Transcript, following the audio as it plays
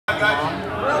You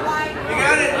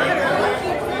got it?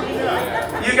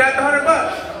 You got the $100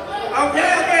 bucks. Okay,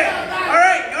 okay. All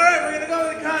right, we're gonna go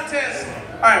with the contest.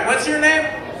 All right, what's your name?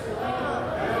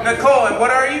 Nicole, and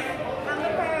what are you?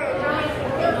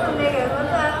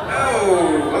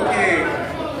 Oh, okay.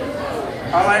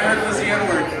 All I heard was the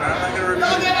N-word. I'm not gonna repeat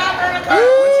it. All right,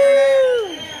 what's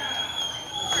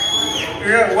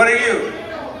your name? What are you?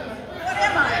 What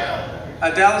am I? A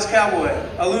Dallas Cowboy.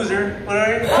 A loser. What are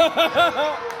you?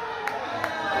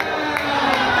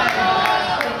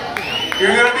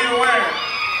 You're gonna be the winner.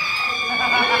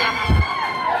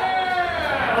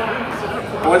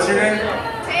 What's your name?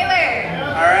 Taylor.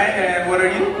 All right, and what are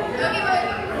you? Boogie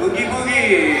Boogie. Boogie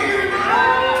Boogie.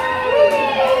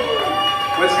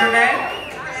 What's your name?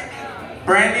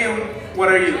 Brandy. What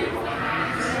are you?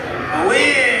 A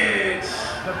witch.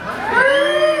 A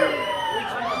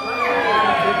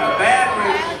bad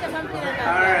witch.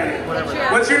 All right.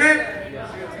 What's your name?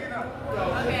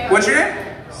 What's your name?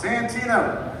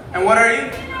 Santino. And what are you?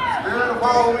 Spirit of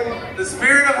Halloween. The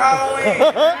spirit of Halloween.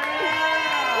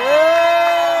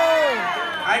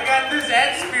 I got this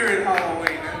at Spirit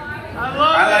Halloween.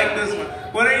 I like this one.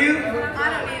 What are you? I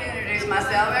don't need to introduce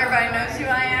myself. Everybody knows who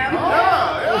I am.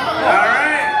 All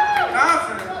right.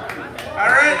 Confident.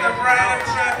 All right, the bride of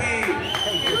Chucky.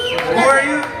 Who are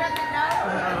you?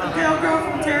 The jail girl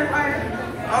from Terrifier.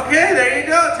 Okay, there you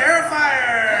go.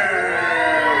 Terrifier.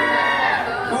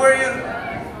 Who are you?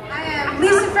 I am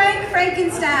Lisa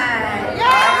Frankenstein. All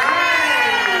right.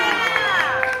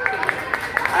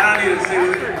 I don't need to sing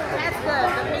it. That's good.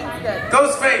 The pink's good.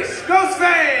 Ghostface.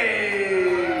 Ghostface.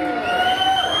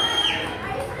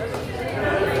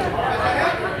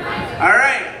 All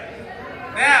right.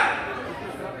 Now.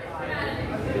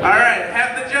 All right.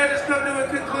 Have the judges come to a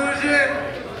conclusion?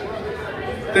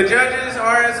 The judges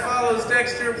are as follows: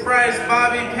 Dexter Price,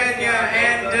 Bobby Pena,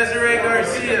 and Desiree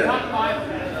Garcia.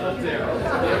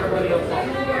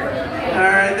 All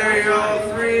right, there you go, all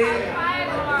three.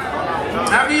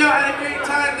 How many of y'all had a great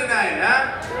time tonight, huh?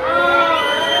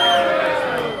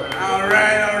 All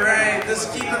right.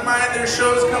 Just keep in mind there's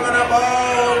shows coming up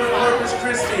all over Corpus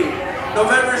Christi.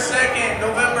 November 2nd,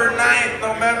 November 9th,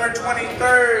 November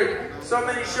 23rd. So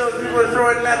many shows, people are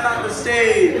throwing meth on the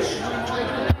stage.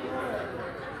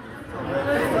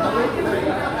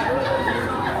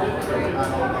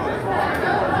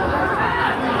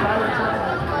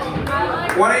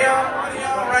 One of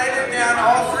y'all write it down,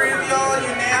 all three of y'all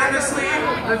unanimously.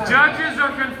 The judges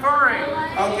are conferring.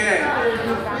 Okay.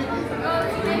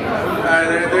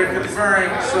 They're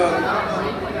conferring. So,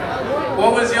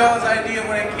 what was y'all's idea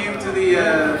when it came to the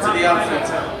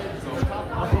outfits?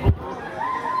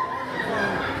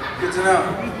 Good to know.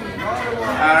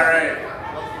 All right.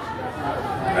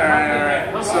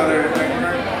 So they're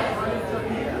conferring.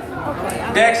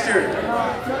 Dexter.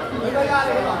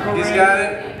 He's got it.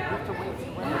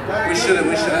 We should have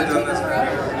done this.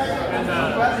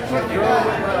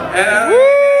 And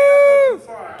woo!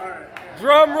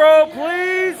 Drum roll,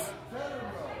 please.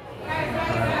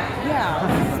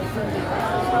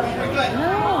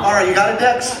 All right, you got it,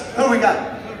 Dex? Who we got?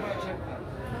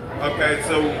 Okay,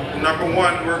 so number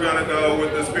one, we're gonna go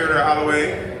with the Spirit of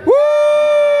Halloween. Woo!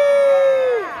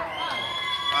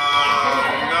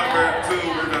 Number two,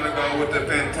 we're gonna go with the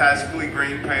fantastically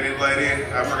green painted lady.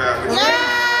 I forgot which one.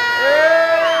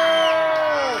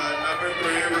 Number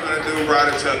three, we're gonna do Bride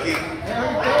of Chucky.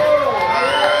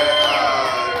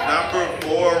 Number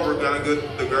four, we're gonna go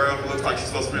the girl who looks like she's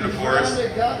supposed to be in the forest.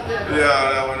 Yeah,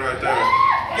 that one right there.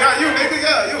 Yeah, you nigga,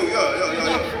 yeah, you.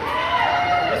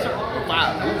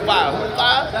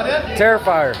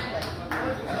 Terrifier.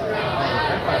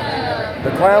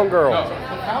 The clown girl.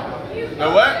 The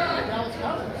what?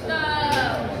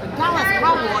 Dallas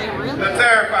Cowboy, really? The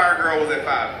Terrifier girl was at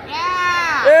 5.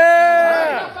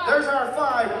 Yeah! There's our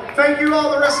 5. Thank you,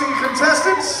 all the wrestling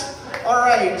contestants. All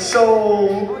right,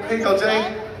 so here you go,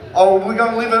 Jay. Are we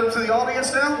going to leave it up to the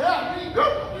audience now? You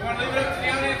want to leave it up to the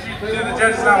audience? Or do the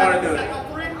judges not want to do it?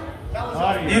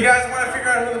 You guys want to figure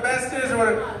out who the best is? Or what?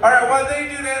 All right, while they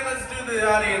do that, let's do the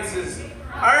audiences.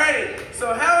 All righty,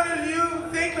 so how many of you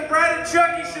think the Bride of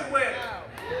Chucky should win?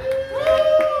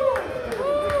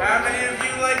 How many of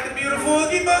you like the beautiful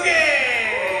Oogie Boogie?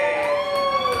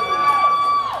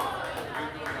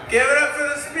 Give it up for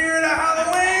the Spirit of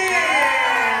Halloween!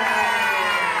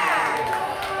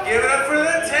 Give it up for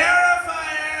the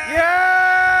Terrifier!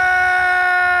 Yeah!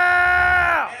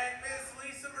 And Miss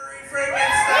Lisa Marie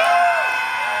Frankenstein!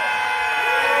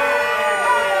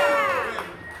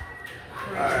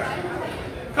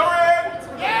 Correct!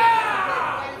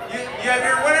 You have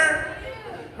your winner?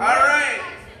 All right.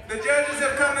 The judges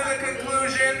have come to the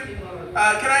conclusion.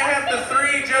 Can I have the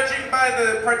 3 judging by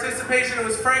the participation, it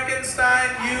was Frankenstein,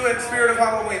 you, and Spirit of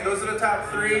Halloween. Those are the top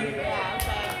 3.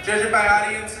 Judging by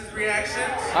audience's reactions.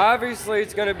 Obviously,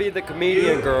 it's gonna be the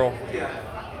comedian girl. Yeah.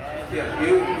 Yeah,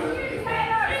 you.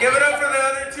 Give it up for the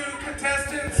other 2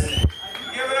 contestants.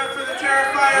 Give it up for the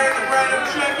Terrifier and the Bride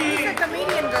of Chucky. She's a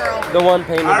comedian girl. The one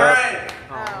painted All up. right.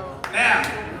 Oh. Now.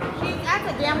 That's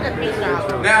a damn good paint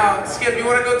job. Now, Skip, you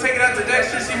want to go take it out to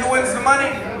Dexter, see who wins the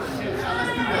money?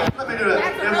 Let me do that.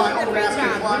 That's a And really my good old paint basket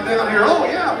job. climb down here. Oh,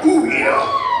 yeah. Ooh,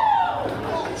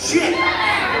 yeah. Shit.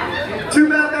 Too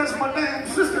bad that's my damn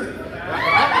sister.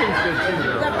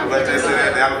 Like they say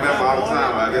that in Alabama all the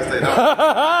time. I guess they don't.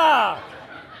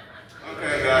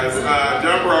 Okay, guys.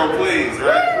 Drum roll, please.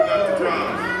 Right? Who got the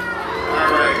drums?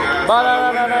 All right, guys.